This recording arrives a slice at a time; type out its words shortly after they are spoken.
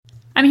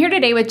I'm here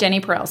today with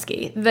Jenny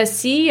Porelski, the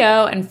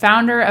CEO and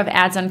founder of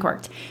Ads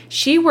Uncorked.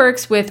 She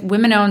works with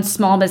women-owned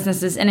small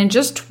businesses, and in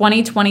just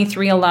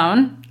 2023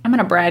 alone, I'm going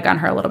to brag on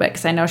her a little bit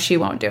because I know she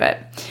won't do it.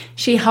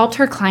 She helped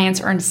her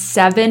clients earn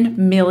 $7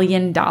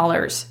 million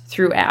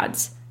through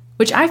ads,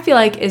 which I feel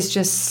like is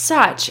just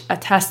such a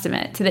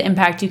testament to the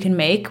impact you can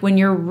make when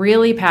you're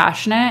really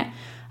passionate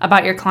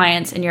about your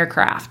clients and your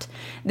craft.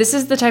 This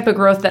is the type of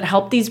growth that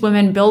helped these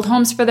women build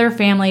homes for their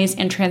families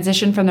and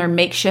transition from their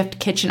makeshift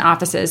kitchen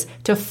offices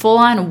to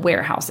full-on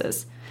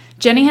warehouses.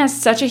 Jenny has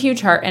such a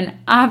huge heart and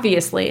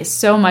obviously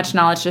so much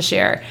knowledge to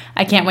share.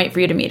 I can't wait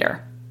for you to meet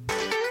her.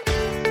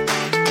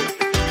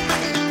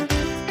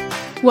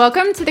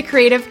 Welcome to the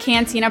Creative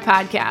Cantina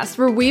podcast,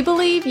 where we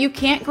believe you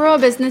can't grow a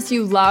business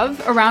you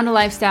love around a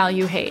lifestyle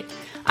you hate.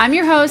 I'm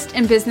your host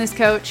and business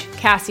coach,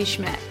 Cassie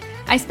Schmidt.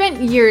 I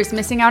spent years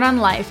missing out on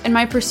life in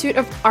my pursuit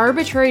of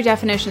arbitrary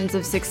definitions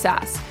of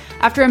success.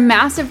 After a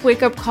massive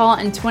wake-up call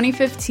in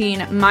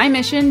 2015, my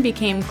mission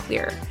became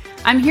clear.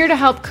 I'm here to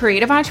help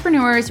creative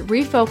entrepreneurs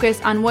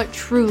refocus on what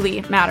truly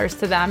matters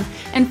to them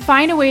and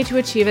find a way to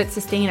achieve it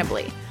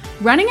sustainably.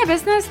 Running a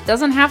business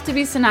doesn't have to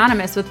be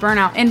synonymous with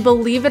burnout, and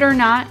believe it or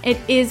not, it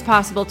is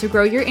possible to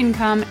grow your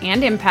income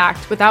and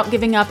impact without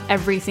giving up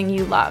everything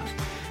you love.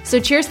 So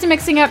cheers to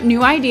mixing up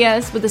new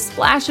ideas with a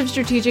splash of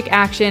strategic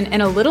action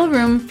and a little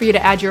room for you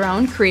to add your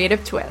own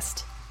creative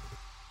twist.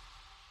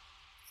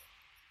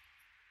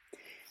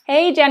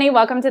 Hey, Jenny,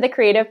 welcome to the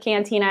Creative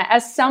Cantina.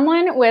 As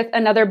someone with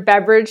another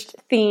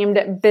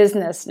beverage-themed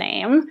business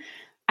name,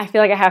 I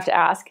feel like I have to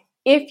ask,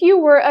 if you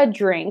were a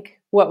drink,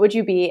 what would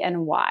you be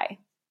and why?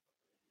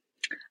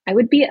 I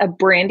would be a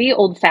brandy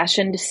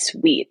old-fashioned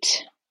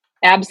sweet.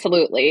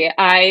 Absolutely.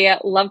 I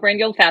love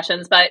brandy old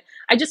fashions, but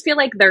I just feel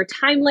like they're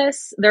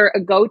timeless. They're a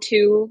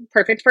go-to,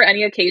 perfect for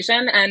any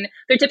occasion. And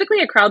they're typically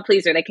a crowd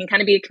pleaser. They can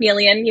kind of be a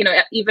chameleon. You know,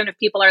 even if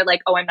people are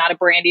like, oh, I'm not a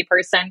brandy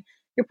person,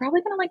 you're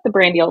probably going to like the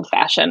brandy old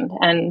fashioned.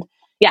 And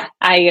yeah,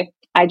 I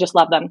just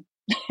love them.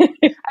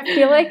 I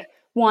feel like,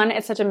 one,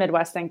 it's such a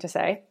Midwest thing to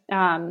say.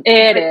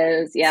 It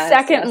is. Yeah.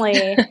 Secondly,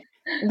 yes.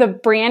 The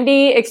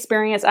brandy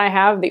experience I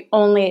have, the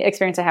only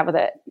experience I have with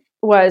it,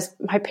 was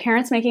my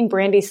parents making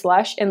brandy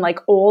slush in like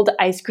old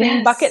ice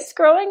cream buckets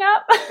growing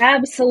up.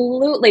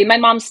 Absolutely. My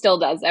mom still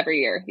does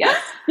every year. Yes.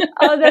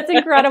 Oh, that's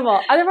incredible.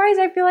 Otherwise,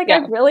 I feel like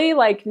I've really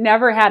like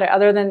never had it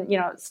other than,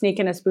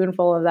 sneaking a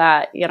spoonful of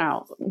that,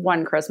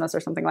 one Christmas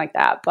or something like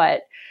that.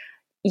 But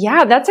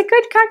yeah, that's a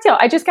good cocktail.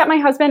 I just got my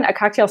husband a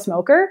cocktail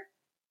smoker.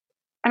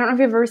 I don't know if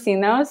you've ever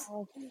seen those.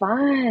 Oh,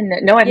 fun.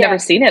 No, I've never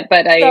seen it,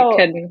 but I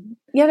could.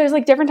 Yeah, there's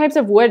like different types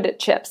of wood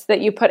chips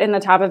that you put in the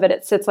top of it.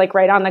 It sits like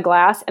right on the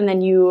glass, and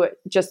then you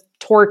just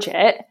torch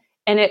it,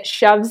 and it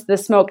shoves the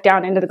smoke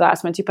down into the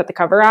glass once you put the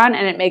cover on,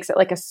 and it makes it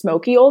like a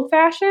smoky old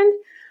fashioned.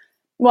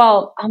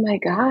 Well, oh my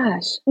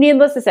gosh.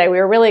 Needless to say, we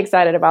were really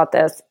excited about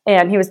this,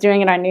 and he was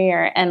doing it on New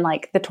Year, and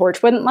like the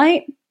torch wouldn't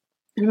light.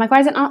 And I'm like,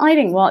 why is it not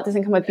lighting? Well, it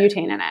doesn't come with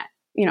butane in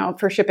it.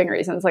 For shipping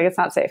reasons, like it's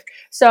not safe.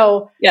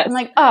 So I'm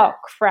like, oh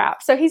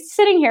crap. So he's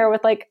sitting here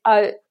with like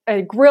a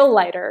grill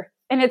lighter,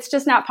 and it's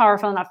just not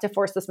powerful enough to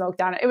force the smoke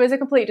down. It was a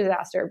complete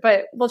disaster,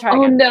 but we'll try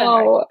again. Oh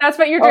no. That's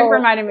what your drink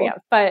reminded me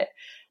of, but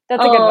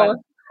that's a good one.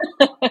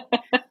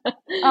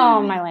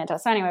 Oh, my Lanta.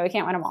 So anyway, we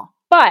can't win them all.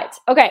 But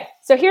okay,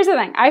 so here's the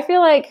thing. I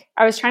feel like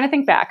I was trying to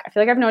think back. I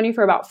feel like I've known you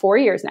for about 4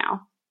 years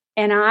now,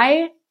 and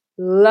I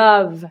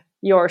love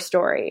your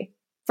story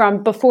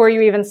from before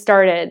you even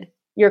started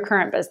your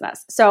current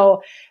business.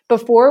 So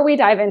before we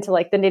dive into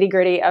like the nitty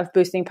gritty of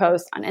boosting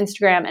posts on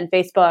Instagram and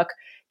Facebook,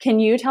 can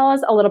you tell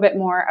us a little bit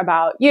more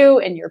about you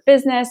and your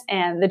business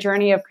and the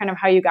journey of kind of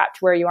how you got to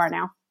where you are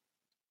now?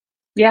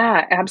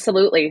 Yeah,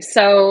 absolutely.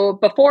 So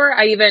before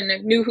I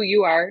even knew who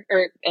you are,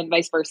 and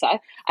vice versa,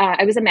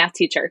 I was a math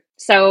teacher.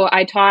 So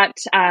I taught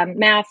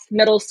math,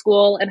 middle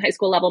school and high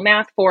school level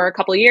math for a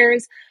couple of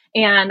years.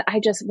 And I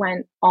just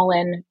went all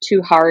in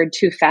too hard,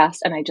 too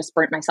fast, and I just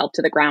burnt myself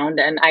to the ground.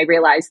 And I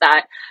realized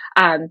that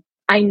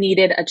I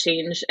needed a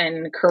change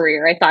in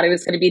career. I thought I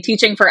was going to be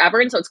teaching forever.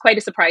 And so it's quite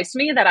a surprise to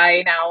me that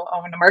I now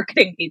own a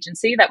marketing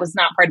agency. That was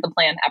not part of the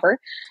plan ever.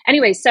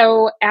 Anyway,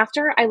 so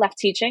after I left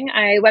teaching,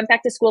 I went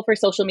back to school for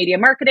social media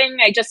marketing.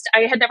 I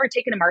had never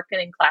taken a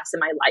marketing class in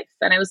my life.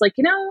 And I was like,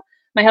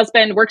 my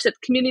husband works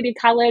at community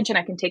college and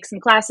I can take some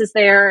classes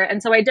there.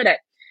 And so I did it.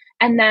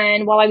 And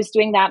then while I was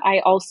doing that, I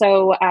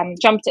also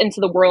jumped into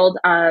the world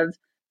of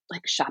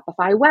like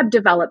Shopify web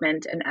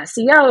development and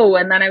SEO.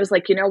 And then I was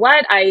like, you know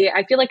what?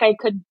 I feel like I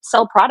could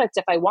sell products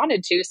if I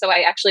wanted to. So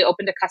I actually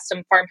opened a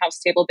custom farmhouse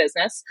table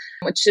business,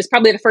 which is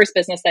probably the first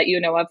business that you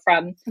know of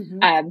from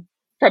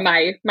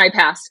my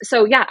past.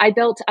 So yeah, I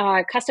built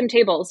custom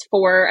tables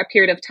for a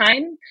period of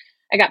time.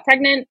 I got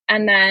pregnant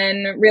and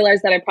then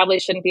realized that I probably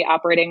shouldn't be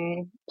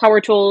operating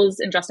power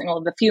tools, ingesting all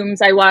of the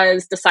fumes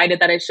decided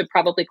that I should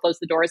probably close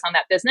the doors on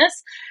that business.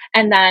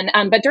 And then,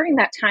 but during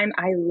that time,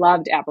 I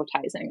loved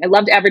advertising. I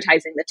loved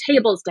advertising the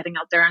tables, getting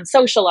out there on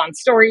social, on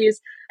stories.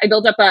 I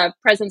built up a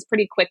presence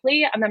pretty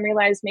quickly and then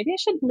realized maybe I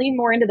should lean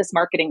more into this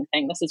marketing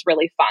thing. This is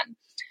really fun.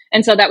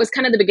 And so that was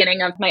kind of the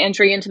beginning of my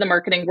entry into the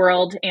marketing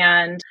world.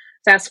 And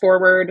fast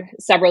forward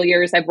several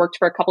years, I've worked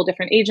for a couple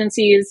different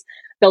agencies,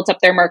 built up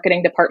their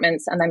marketing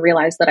departments, and then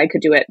realized that I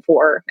could do it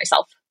for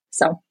myself.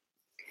 So,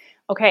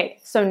 okay.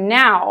 So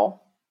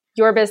now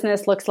your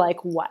business looks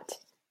like what?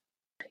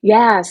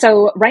 yeah.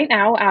 So right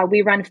now,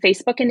 we run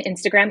Facebook and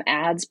Instagram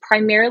ads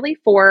primarily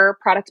for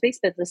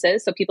product-based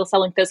businesses, so people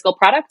selling physical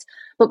product,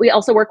 but we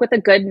also work with a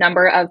good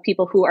number of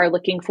people who are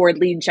looking for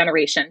lead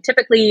generation,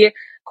 typically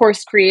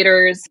course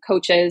creators,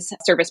 coaches,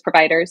 service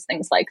providers,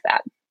 things like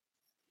that.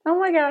 Oh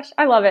my gosh,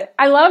 I love it.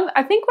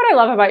 I think what I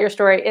love about your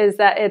story is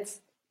that it's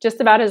just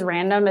about as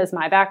random as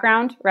my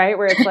background, right?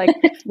 Where it's like,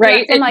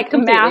 right. From like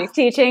Completely. math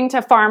teaching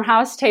to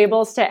farmhouse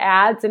tables to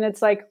ads. And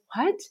it's like,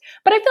 what?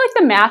 But I feel like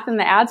the math and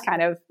the ads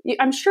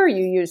I'm sure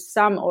you use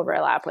some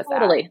overlap with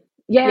Totally.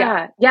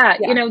 that. Yeah.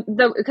 You know,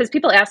 because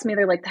people ask me,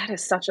 they're like, that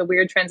is such a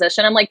weird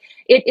transition. I'm like,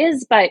 it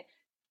is, but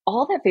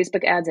all that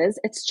Facebook ads is,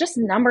 it's just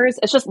numbers.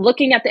 It's just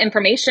looking at the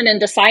information and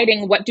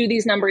deciding what do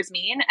these numbers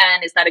mean?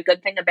 And is that a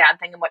good thing, a bad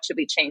thing? And what should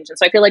we change? And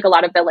so I feel like a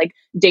lot of the like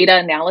data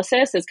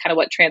analysis is kind of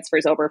what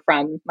transfers over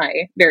from my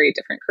very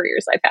different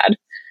careers I've had.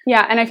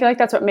 Yeah. And I feel like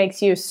that's what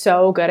makes you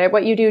so good at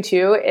what you do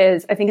too,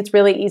 is I think it's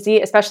really easy,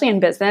 especially in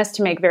business,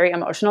 to make very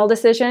emotional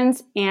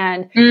decisions.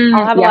 And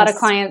I'll have a lot of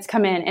clients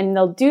come in and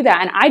they'll do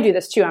that. And I do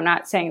this too. I'm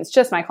not saying it's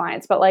just my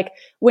clients, but like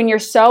when you're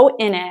so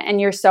in it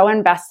and you're so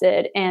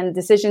invested in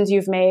decisions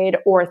you've made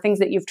or things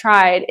that you've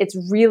tried, it's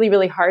really,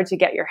 really hard to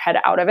get your head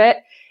out of it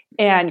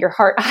and your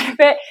heart out of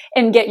it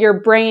and get your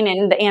brain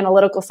and the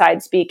analytical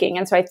side speaking.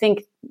 And so I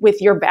think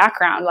with your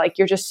background, like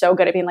you're just so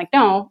good at being like,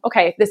 no,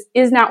 okay, this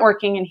is not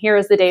working and here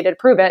is the data to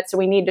prove it. So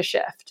we need to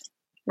shift.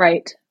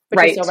 Right.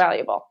 Which is so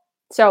valuable.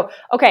 So,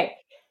 okay.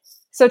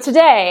 So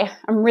today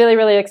I'm really,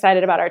 really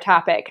excited about our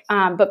topic.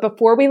 But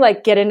before we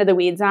like get into the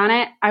weeds on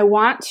it, I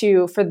want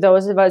to, for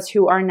those of us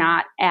who are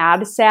not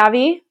ad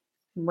savvy,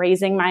 I'm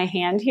raising my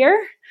hand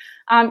here.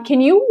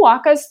 Can you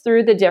walk us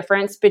through the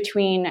difference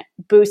between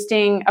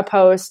boosting a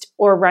post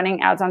or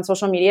running ads on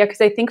social media?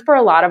 Because I think for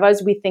a lot of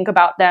us, we think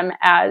about them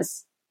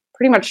as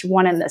pretty much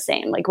one and the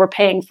same. Like we're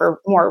paying for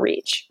more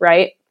reach,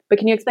 right? But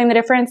can you explain the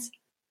difference?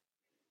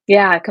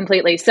 Yeah,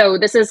 completely. So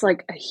this is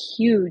like a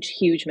huge,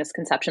 huge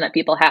misconception that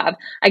people have.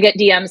 I get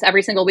DMs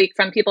every single week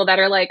from people that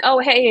are like, oh,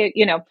 hey,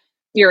 you know,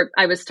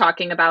 I was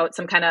talking about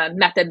some kind of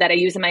method that I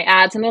use in my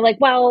ads. And they're like,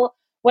 well,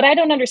 what I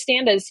don't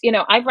understand is, you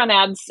know, I've run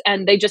ads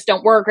and they just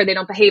don't work or they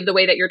don't behave the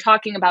way that you're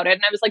talking about it.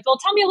 And I was like, well,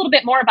 tell me a little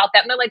bit more about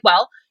that. And they're like,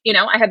 well, you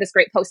know, I had this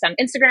great post on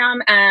Instagram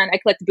and I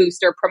clicked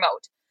boost or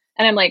promote.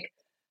 And I'm like,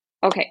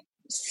 okay,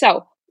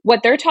 so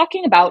what they're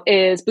talking about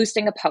is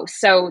boosting a post.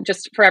 So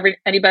just for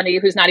anybody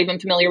who's not even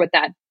familiar with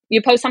that,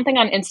 you post something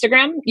on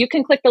Instagram, you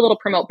can click the little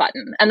promote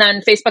button and then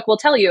Facebook will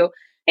tell you,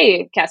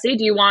 hey, Cassie,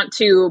 do you want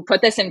to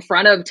put this in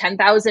front of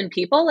 10,000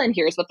 people? And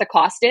here's what the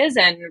cost is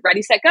and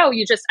ready, set, go.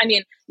 You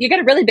get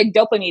a really big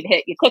dopamine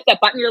hit. You click that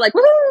button, you're like,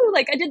 woohoo,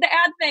 like I did the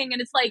ad thing.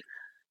 And it's like,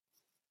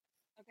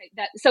 okay,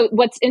 so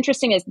what's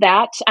interesting is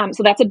that,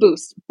 so that's a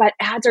boost, but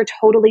ads are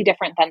totally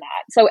different than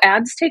that. So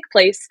ads take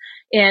place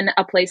in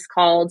a place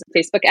called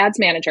Facebook Ads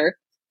Manager.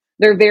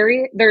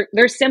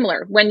 They're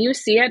similar. When you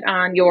see it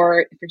if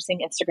you're seeing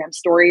Instagram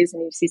stories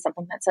and you see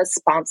something that says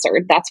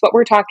sponsored, that's what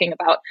we're talking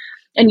about.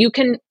 And you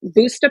can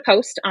boost a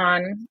post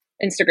on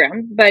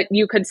Instagram, but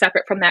you could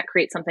separate from that,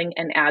 create something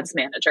in Ads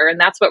Manager. And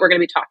that's what we're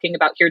going to be talking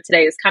about here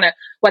today is kind of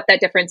what that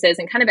difference is.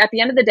 And kind of at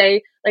the end of the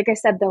day, like I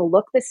said, they'll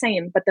look the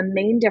same, but the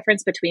main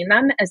difference between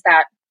them is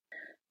that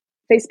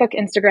Facebook,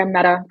 Instagram,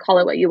 Meta, call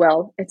it what you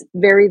will, it's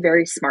very,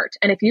 very smart.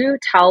 And if you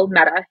tell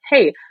Meta,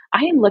 hey,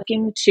 I am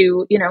looking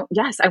to,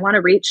 yes, I want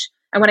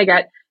to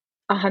get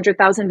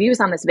 100,000 views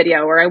on this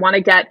video, or I want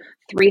to get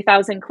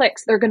 3,000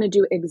 clicks, they're going to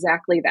do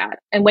exactly that.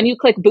 And when you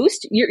click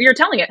boost, you're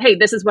telling it, hey,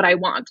 this is what I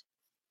want.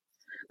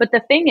 But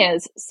the thing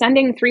is,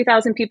 sending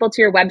 3,000 people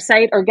to your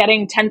website or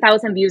getting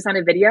 10,000 views on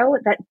a video,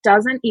 that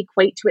doesn't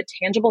equate to a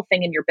tangible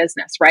thing in your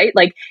business, right?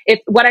 Like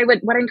what I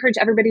encourage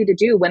everybody to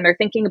do when they're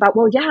thinking about,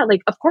 well, yeah,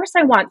 like, of course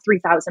I want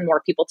 3,000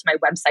 more people to my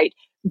website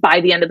by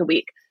the end of the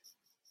week.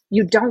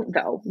 You don't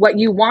though. What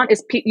you want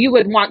is you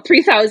would want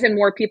 3,000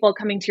 more people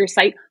coming to your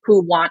site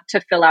who want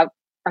to fill out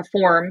a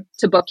form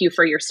to book you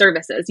for your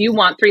services. You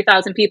want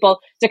 3,000 people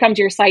to come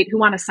to your site who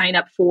want to sign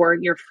up for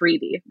your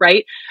freebie,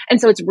 right? And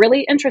so it's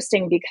really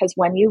interesting because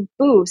when you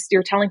boost,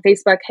 you're telling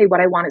Facebook, hey,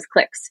 what I want is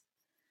clicks.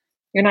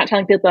 You're not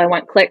telling people I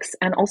want clicks,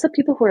 and also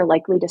people who are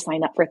likely to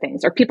sign up for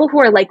things, or people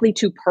who are likely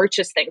to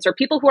purchase things, or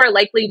people who are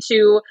likely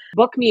to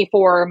book me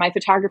for my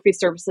photography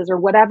services, or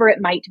whatever it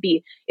might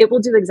be. It will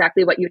do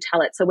exactly what you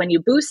tell it. So when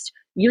you boost,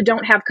 you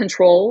don't have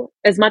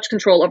as much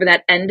control over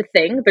that end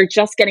thing. They're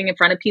just getting in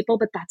front of people,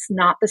 but that's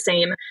not the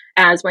same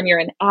as when you're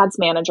an ads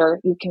manager.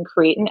 You can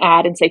create an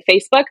ad and say,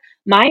 Facebook,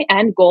 my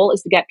end goal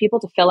is to get people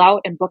to fill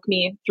out and book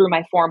me through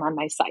my form on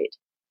my site.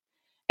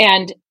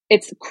 And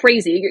it's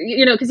crazy,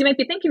 because you might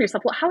be thinking to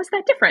yourself, well, how is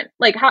that different?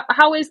 Like,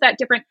 how is that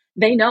different?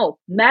 They know.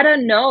 Meta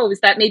knows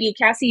that maybe,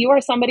 Cassie, you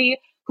are somebody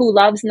who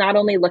loves not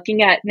only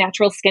looking at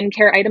natural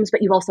skincare items,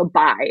 but you also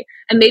buy.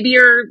 And maybe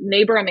your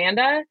neighbor,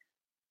 Amanda,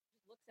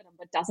 looks at them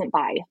but doesn't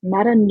buy.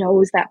 Meta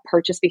knows that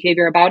purchase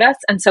behavior about us.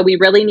 And so we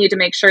really need to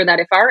make sure that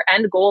if our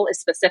end goal is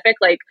specific,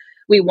 like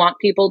we want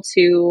people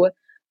to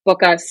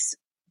book us,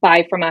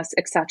 buy from us,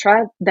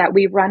 etc., that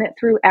we run it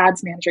through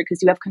Ads Manager,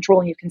 because you have control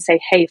and you can say,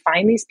 hey,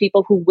 find these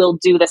people who will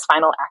do this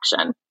final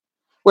action.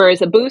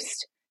 Whereas a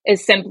boost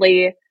is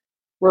simply,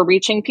 we're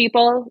reaching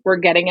people, we're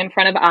getting in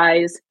front of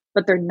eyes,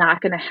 but they're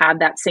not going to have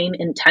that same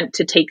intent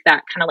to take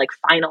that kind of like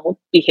final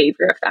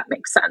behavior, if that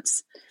makes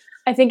sense.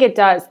 I think it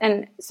does.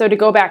 And so to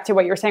go back to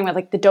what you were saying with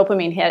like the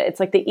dopamine hit,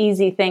 it's like the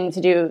easy thing to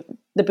do,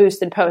 the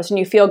boosted post, and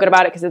you feel good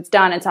about it because it's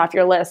done, it's off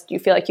your list. You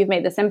feel like you've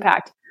made this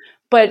impact.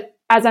 But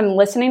as I'm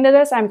listening to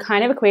this, I'm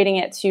kind of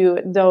equating it to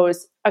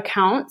those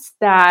accounts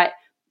that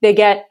they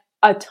get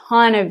a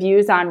ton of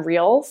views on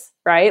Reels,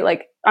 right?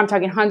 Like I'm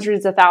talking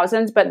hundreds of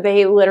thousands, but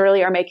they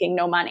literally are making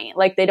no money.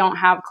 Like they don't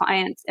have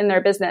clients in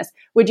their business.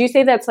 Would you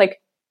say that's like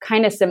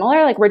kind of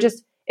similar? Like we're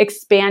just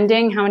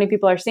expanding how many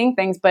people are seeing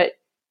things, but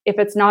if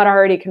it's not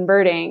already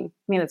converting,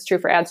 I mean, that's true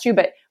for ads too,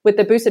 but with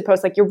the boosted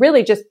post, like you're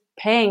really just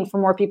paying for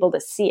more people to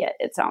see it,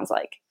 it sounds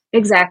like.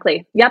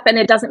 Exactly. Yep. And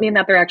it doesn't mean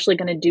that they're actually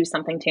going to do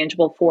something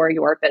tangible for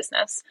your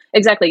business.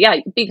 Exactly.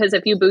 Yeah. Because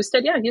if you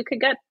boosted, yeah, you could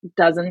get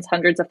dozens,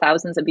 hundreds of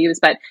thousands of views.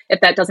 But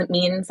if that doesn't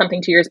mean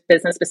something to your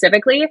business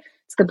specifically,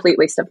 it's a complete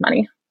waste of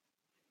money.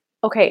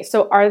 Okay.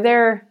 So are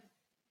there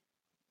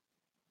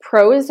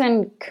pros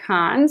and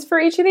cons for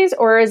each of these?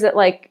 Or is it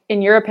like,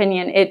 in your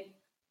opinion,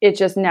 it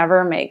just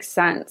never makes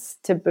sense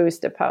to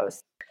boost a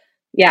post?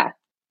 Yeah.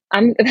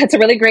 That's a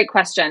really great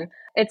question.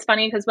 It's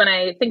funny because when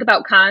I think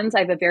about cons, I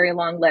have a very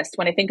long list.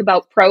 When I think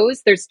about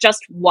pros, there's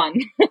just one.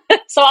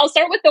 So I'll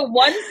start with the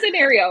one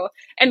scenario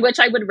in which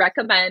I would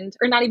recommend,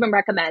 or not even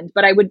recommend,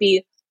 but I would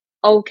be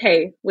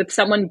okay with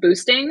someone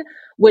boosting,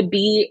 would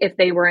be if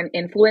they were an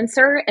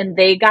influencer and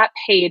they got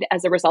paid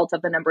as a result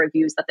of the number of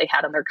views that they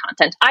had on their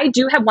content. I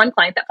do have one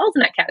client that falls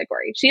in that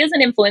category. She is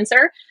an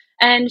influencer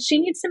and she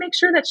needs to make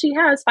sure that she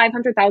has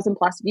 500,000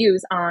 plus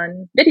views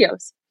on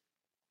videos.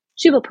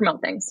 She will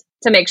promote things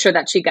to make sure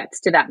that she gets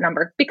to that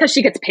number because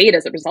she gets paid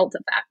as a result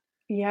of that.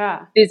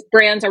 Yeah. These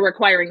brands are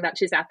requiring that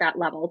she's at that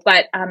level.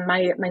 But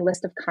my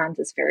list of cons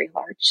is very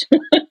large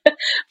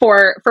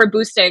for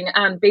boosting.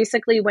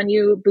 Basically, when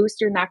you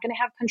boost, you're not going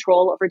to have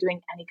control over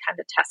doing any kind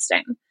of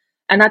testing.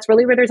 And that's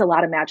really where there's a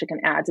lot of magic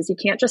in ads, is you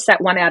can't just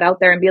set one ad out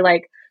there and be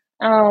like,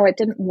 oh, it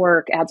didn't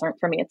work. Ads aren't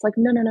for me. It's like,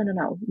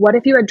 no. What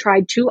if you had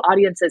tried two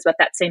audiences with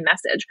that same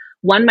message?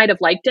 One might have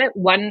liked it.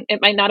 One,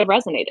 it might not have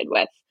resonated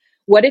with.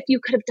 What if you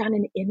could have done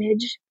an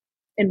image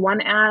in one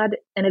ad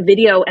and a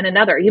video in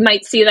another? You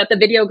might see that the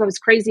video goes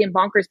crazy and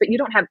bonkers, but you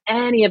don't have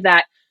any of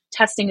that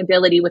testing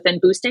ability within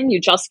boosting.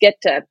 You just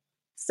get to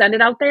send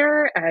it out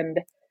there and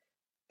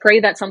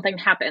pray that something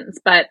happens.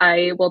 But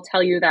I will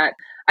tell you that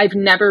I've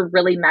never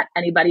really met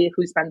anybody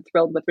who's been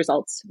thrilled with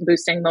results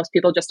boosting. Most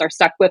people just are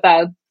stuck with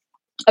a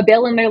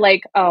bill and they're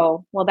like,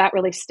 oh, well, that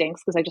really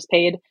stinks because I just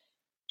paid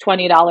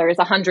 $20,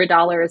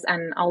 $100,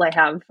 and all I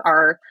have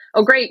are,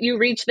 oh, great, you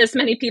reached this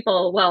many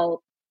people.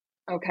 Well,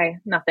 okay,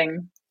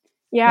 nothing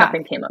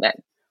came of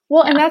it.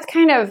 Well, yeah.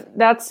 And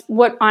that's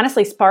what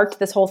honestly sparked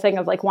this whole thing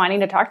of like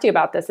wanting to talk to you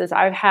about this. Is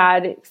I've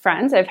had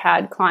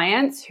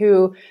clients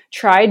who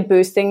tried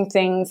boosting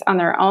things on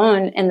their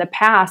own in the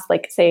past,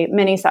 like say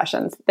mini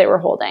sessions they were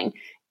holding.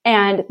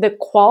 And the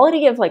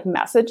quality of like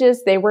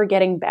messages they were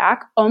getting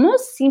back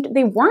almost seemed,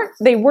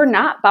 they were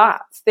not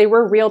bots. They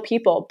were real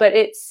people, but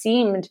it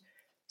seemed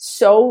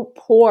so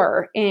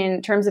poor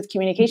in terms of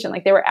communication.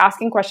 Like they were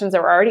asking questions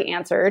that were already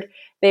answered.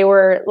 They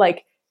were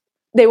like,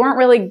 they weren't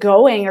really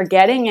going or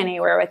getting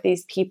anywhere with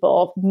these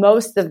people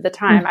most of the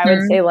time. Mm-hmm. I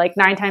would say like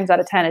 9 times out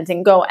of 10, it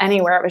didn't go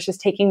anywhere. It was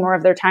just taking more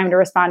of their time to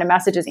respond to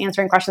messages,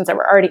 answering questions that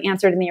were already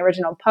answered in the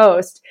original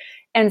post.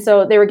 And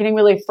so they were getting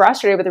really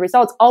frustrated with the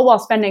results, all while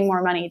spending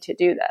more money to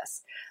do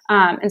this.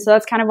 And so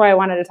that's kind of why I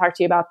wanted to talk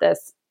to you about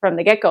this from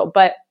the get-go.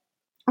 But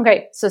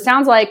okay, so it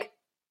sounds like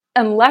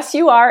unless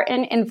you are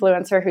an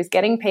influencer who's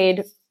getting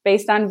paid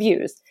based on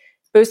views,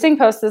 boosting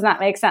posts does not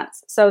make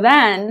sense. So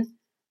then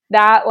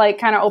that like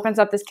kind of opens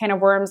up this can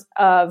of worms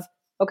of,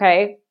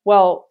 okay,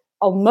 well,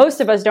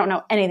 most of us don't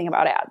know anything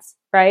about ads,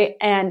 right?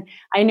 And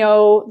I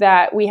know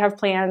that we have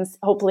plans,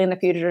 hopefully in the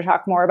future, to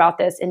talk more about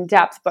this in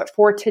depth. But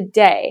for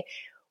today,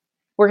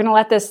 we're going to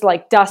let this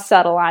like dust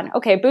settle on,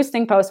 okay,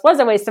 boosting posts was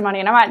a waste of money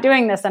and I'm not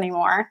doing this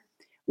anymore.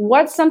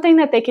 What's something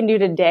that they can do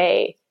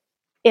today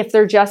if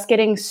they're just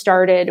getting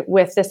started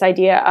with this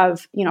idea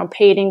of,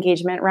 paid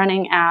engagement,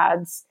 running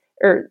ads,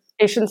 or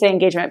I shouldn't say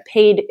engagement,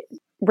 paid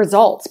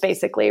results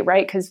basically,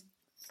 right? Because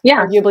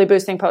arguably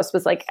boosting posts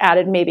was like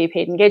added maybe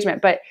paid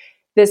engagement, but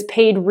this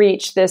paid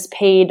reach, this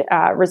paid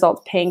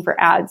results, paying for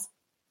ads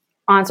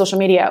on social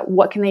media,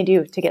 what can they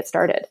do to get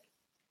started?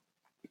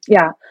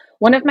 Yeah.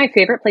 One of my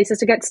favorite places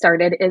to get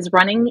started is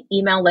running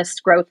email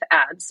list growth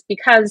ads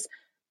because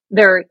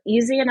they're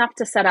easy enough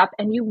to set up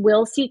and you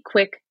will see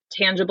quick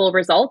tangible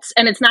results.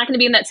 And it's not going to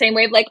be in that same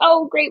way of like,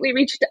 oh, great, we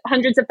reached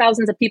hundreds of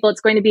thousands of people.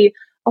 It's going to be,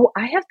 oh,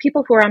 I have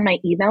people who are on my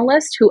email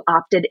list who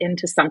opted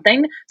into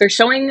something. They're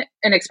showing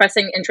and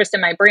expressing interest in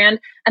my brand.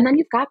 And then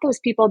you've got those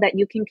people that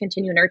you can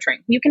continue nurturing.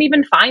 You can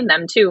even find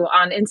them too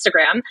on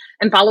Instagram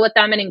and follow with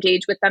them and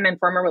engage with them and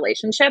form a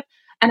relationship.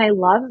 And I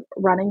love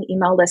running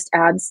email list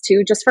ads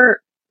too, just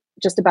for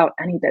just about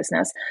any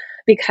business,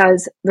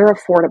 because they're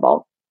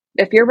affordable.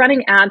 If you're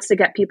running ads to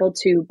get people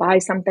to buy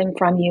something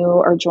from you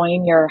or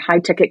join your high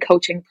ticket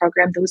coaching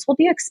program, those will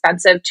be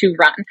expensive to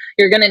run.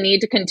 You're going to need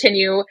to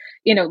continue,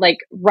 like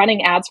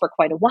running ads for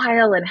quite a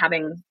while, and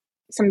having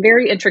some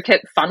very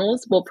intricate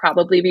funnels will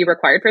probably be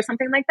required for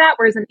something like that.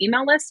 Whereas an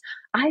email list,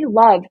 I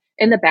love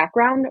in the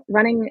background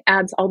running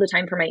ads all the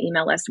time for my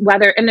email list,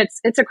 and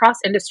it's across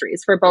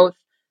industries for both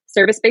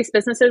service-based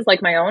businesses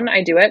like my own.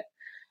 I do it.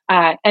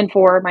 And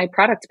for my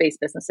product-based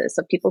businesses,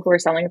 so people who are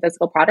selling a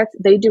physical product,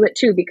 they do it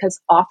too, because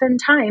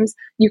oftentimes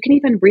you can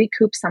even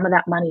recoup some of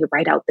that money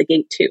right out the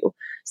gate too.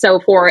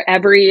 So for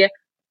every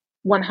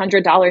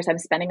 $100 I'm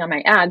spending on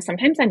my ads,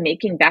 sometimes I'm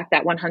making back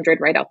that 100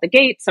 right out the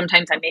gate.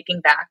 Sometimes I'm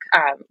making back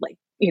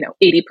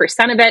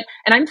 80% of it,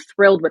 and I'm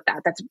thrilled with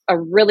that. That's a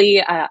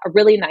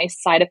really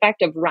nice side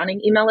effect of running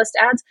email list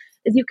ads,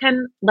 is you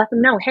can let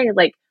them know, hey,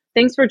 like,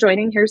 thanks for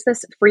joining. Here's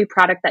this free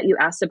product that you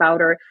asked about,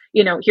 or,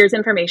 here's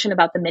information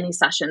about the mini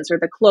sessions or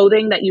the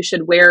clothing that you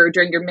should wear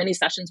during your mini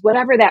sessions,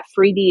 whatever that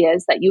freebie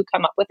is that you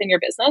come up with in your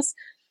business.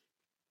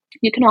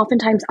 You can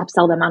oftentimes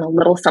upsell them on a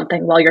little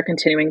something while you're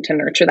continuing to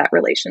nurture that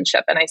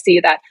relationship. And I see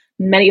that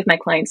many of my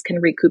clients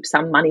can recoup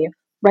some money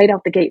right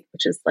out the gate,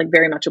 which is like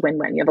very much a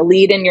win-win. You have a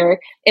lead in your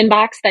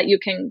inbox that you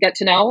can get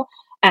to know,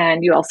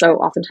 and you also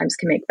oftentimes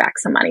can make back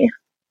some money.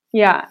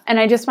 Yeah. And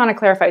I just want to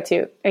clarify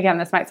too, again,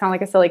 this might sound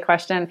like a silly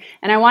question,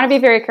 and I want to be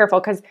very careful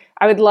because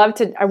I want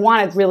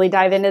to really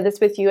dive into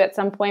this with you at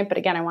some point. But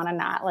again, I want to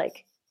not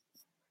like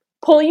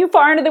pull you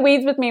far into the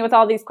weeds with me with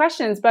all these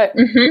questions. But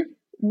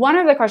one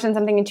of the questions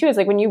I'm thinking too is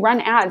like, when you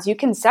run ads, you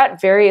can set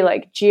very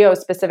like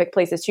geo-specific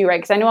places too, right?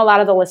 Because I know a lot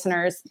of the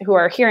listeners who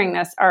are hearing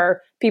this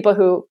are people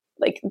who,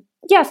 like,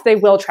 yes, they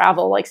will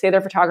travel, like say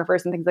they're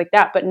photographers and things like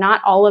that, but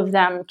not all of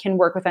them can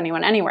work with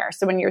anyone anywhere.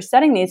 So when you're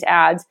setting these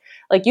ads,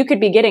 like, you could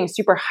be getting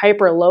super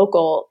hyper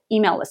local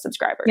email list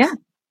subscribers. Yeah,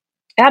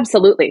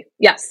 absolutely.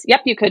 Yes.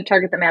 Yep. You could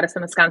target the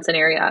Madison, Wisconsin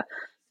area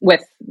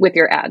with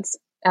your ads.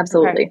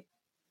 Absolutely.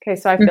 Okay.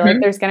 So I feel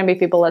like there's going to be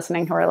people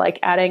listening who are like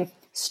adding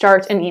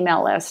start an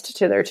email list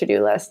to their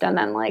to-do list. And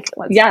then like,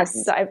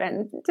 let's dive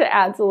into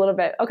ads a little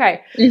bit.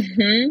 Okay.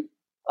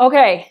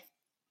 Okay.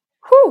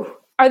 Whew.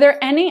 Are there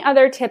any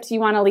other tips you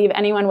want to leave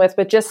anyone with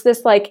just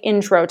this like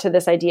intro to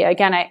this idea?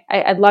 Again,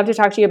 I'd love to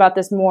talk to you about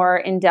this more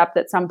in depth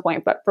at some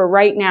point, but for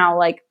right now,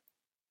 like,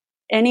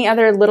 any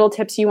other little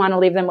tips you want to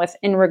leave them with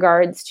in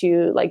regards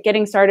to like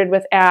getting started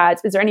with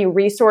ads? Is there any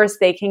resource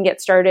they can get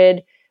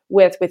started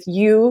with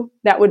you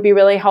that would be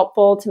really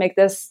helpful to make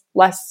this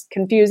less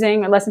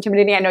confusing or less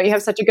intimidating? I know you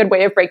have such a good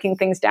way of breaking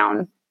things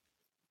down.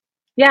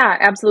 Yeah,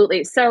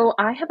 absolutely. So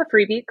I have a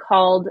freebie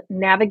called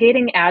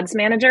Navigating Ads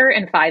Manager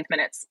in 5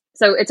 minutes.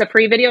 So it's a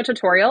free video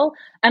tutorial,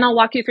 and I'll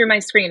walk you through my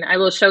screen. I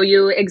will show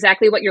you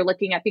exactly what you're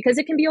looking at, because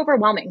it can be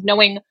overwhelming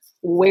knowing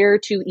where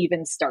to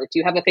even start.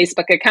 You have a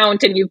Facebook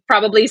account and you've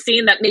probably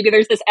seen that maybe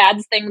there's this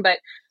ads thing, but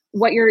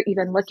what you're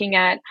even looking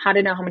at, how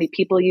to know how many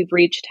people you've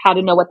reached, how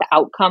to know what the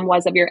outcome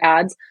was of your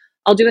ads.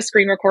 I'll do a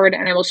screen record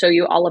and I will show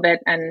you all of it.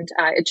 And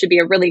it should be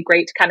a really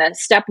great kind of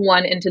step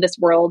one into this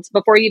world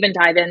before you even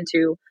dive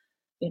into,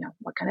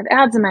 what kind of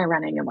ads am I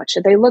running and what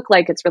should they look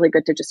like? It's really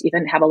good to just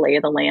even have a lay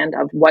of the land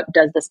of what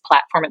does this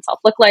platform itself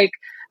look like,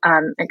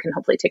 and can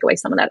hopefully take away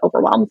some of that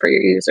overwhelm for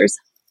your users.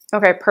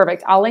 Okay,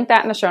 perfect. I'll link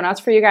that in the show notes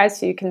for you guys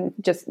so you can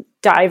just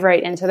dive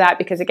right into that,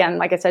 because again,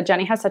 like I said,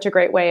 Jenny has such a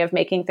great way of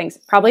making things,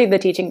 probably the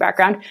teaching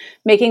background,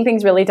 making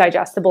things really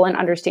digestible and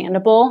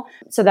understandable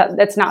so that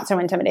it's not so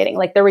intimidating.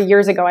 Like, there were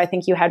years ago, I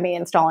think you had me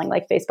installing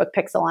like Facebook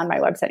Pixel on my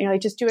website. And you're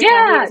like, just do it.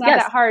 Yeah, it's not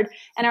that hard.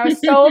 And I was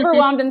so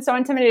overwhelmed and so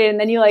intimidated. And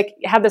then you like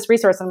have this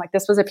resource and I'm like,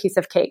 this was a piece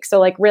of cake. So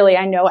like, really,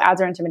 I know ads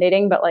are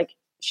intimidating, but like,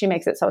 she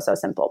makes it so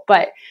simple.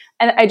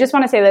 And I just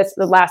want to say this,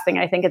 the last thing,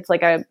 I think it's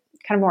like a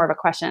kind of more of a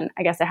question,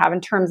 I guess, I have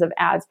in terms of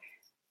ads.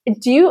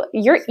 You're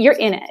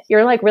in it.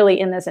 You're like really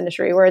in this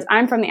industry. Whereas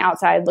I'm from the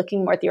outside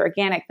looking more at the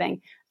organic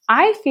thing.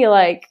 I feel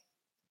like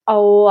a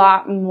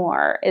lot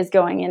more is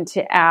going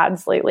into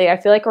ads lately. I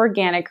feel like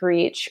organic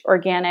reach,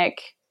 organic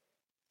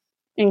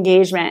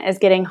engagement is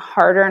getting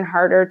harder and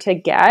harder to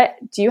get.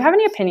 Do you have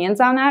any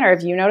opinions on that, or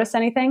have you noticed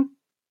anything?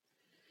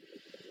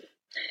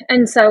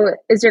 And so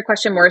is your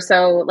question more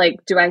so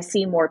like, do I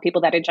see more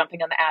people that are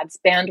jumping on the ads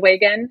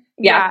bandwagon?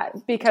 Yeah,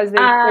 because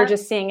they're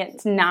just seeing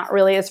it's not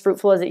really as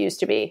fruitful as it used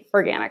to be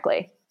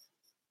organically.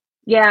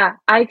 Yeah,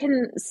 I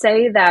can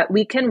say that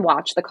we can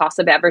watch the cost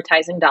of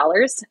advertising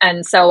dollars.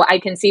 And so I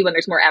can see when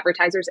there's more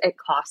advertisers, it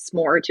costs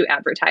more to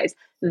advertise.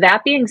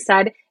 That being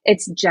said,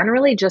 it's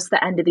generally just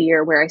the end of the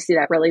year where I see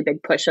that really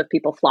big push of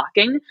people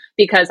flocking,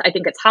 because I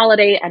think it's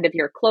holiday, end of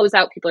year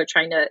closeout. People are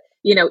trying to,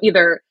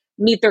 either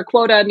meet their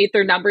quota, meet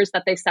their numbers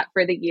that they set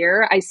for the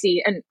year. I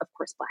see, and of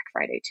course, Black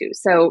Friday too.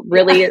 So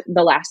really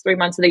the last 3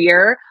 months of the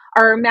year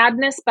are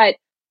madness. But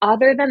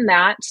other than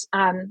that,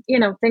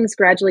 things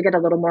gradually get a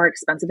little more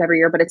expensive every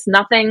year, but it's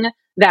nothing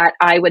that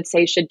I would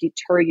say should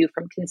deter you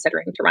from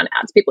considering to run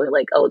ads. People are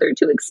like, oh, they're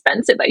too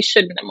expensive, I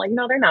shouldn't. I'm like,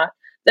 no, they're not.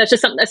 That's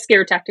just a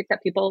scare tactic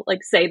that people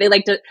like say. They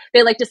like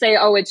to say,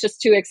 oh, it's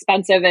just too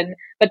expensive.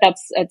 But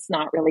it's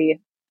not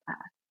really,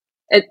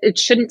 it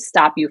shouldn't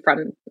stop you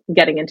from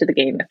getting into the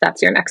game if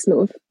that's your next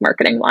move,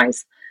 marketing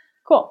wise.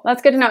 Cool.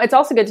 That's good to know. It's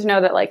also good to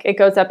know that like it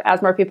goes up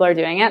as more people are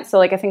doing it. So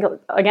like, I think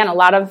again, a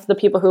lot of the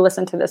people who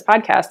listen to this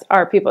podcast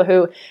are people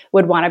who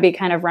would want to be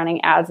kind of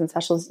running ads and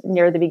specials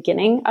near the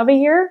beginning of a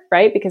year,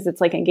 right? Because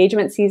it's like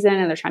engagement season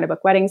and they're trying to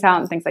book weddings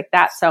out and things like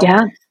that. So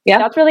yeah,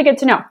 that's really good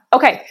to know.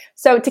 Okay.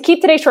 So to keep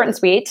today short and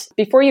sweet,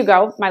 before you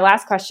go, my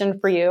last question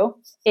for you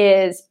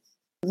is,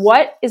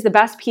 what is the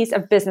best piece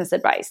of business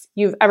advice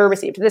you've ever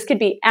received? This could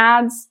be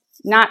ads,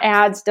 not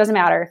ads, doesn't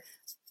matter.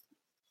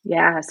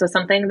 Yeah. So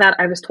something that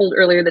I was told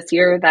earlier this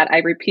year that I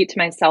repeat to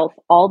myself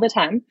all the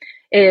time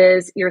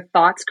is your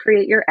thoughts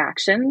create your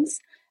actions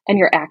and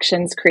your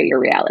actions create your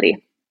reality.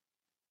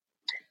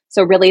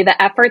 So really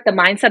the effort, the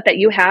mindset that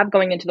you have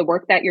going into the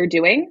work that you're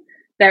doing,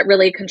 that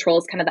really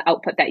controls kind of the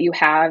output that you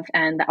have,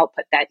 and the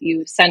output that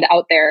you send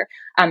out there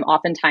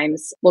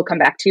oftentimes will come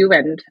back to you.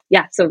 And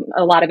so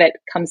a lot of it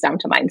comes down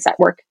to mindset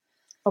work.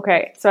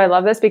 Okay. So I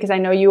love this because I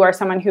know you are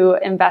someone who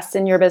invests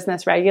in your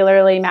business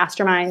regularly,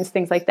 masterminds,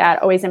 things like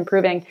that, always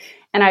improving.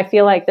 And I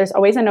feel like there's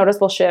always a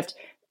noticeable shift,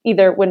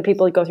 either when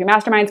people go through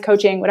masterminds,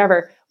 coaching,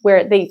 whatever,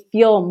 where they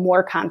feel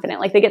more confident,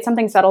 like they get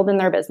something settled in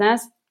their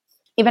business,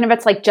 even if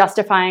it's like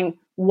justifying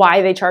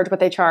why they charge what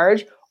they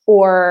charge,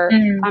 or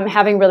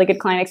having really good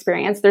client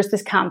experience. There's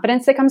this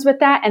confidence that comes with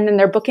that. And then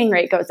their booking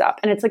rate goes up.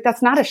 And it's like,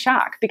 that's not a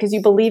shock because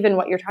you believe in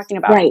what you're talking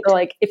about. Right. So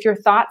like if your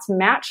thoughts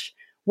match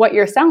what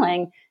you're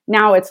selling,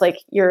 now it's like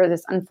you're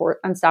this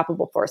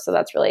unstoppable force. So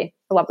that's really,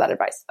 I love that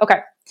advice. Okay.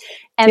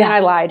 And then I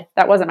lied.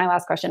 That wasn't my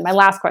last question. My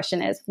last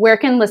question is, where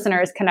can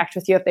listeners connect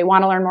with you if they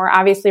want to learn more?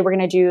 Obviously, we're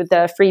going to do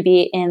the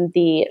freebie in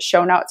the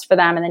show notes for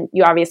them. And then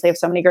you obviously have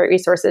so many great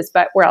resources,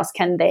 but where else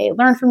can they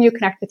learn from you,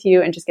 connect with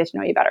you, and just get to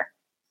know you better?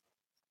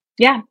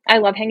 Yeah, I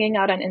love hanging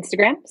out on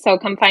Instagram. So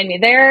come find me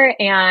there.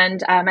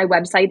 And my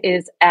website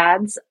is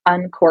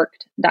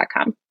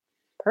adsuncorked.com.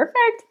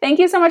 Perfect. Thank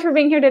you so much for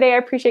being here today. I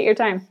appreciate your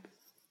time.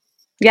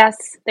 Yes.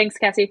 Thanks,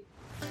 Cassie.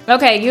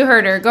 Okay, you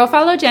heard her. Go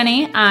follow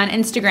Jenny on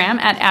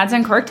Instagram at Ads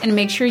Uncorked and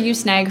make sure you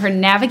snag her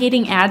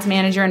Navigating Ads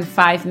Manager in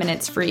 5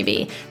 Minutes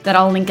freebie that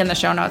I'll link in the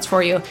show notes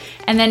for you.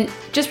 And then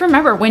just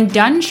remember, when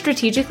done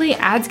strategically,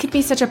 ads can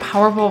be such a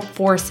powerful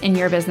force in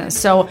your business.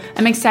 So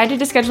I'm excited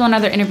to schedule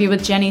another interview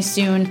with Jenny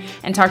soon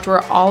and talk to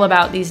her all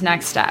about these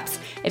next steps.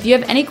 If you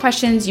have any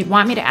questions you'd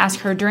want me to ask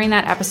her during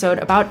that episode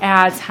about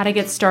ads, how to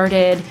get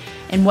started,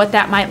 and what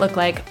that might look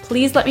like,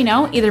 please let me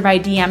know either by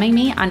DMing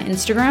me on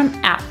Instagram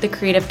at The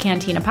Creative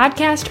Cantina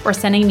Podcast or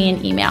sending me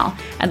an email.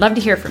 I'd love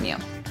to hear from you.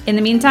 In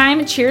the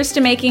meantime, cheers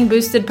to making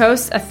boosted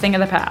posts a thing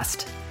of the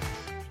past.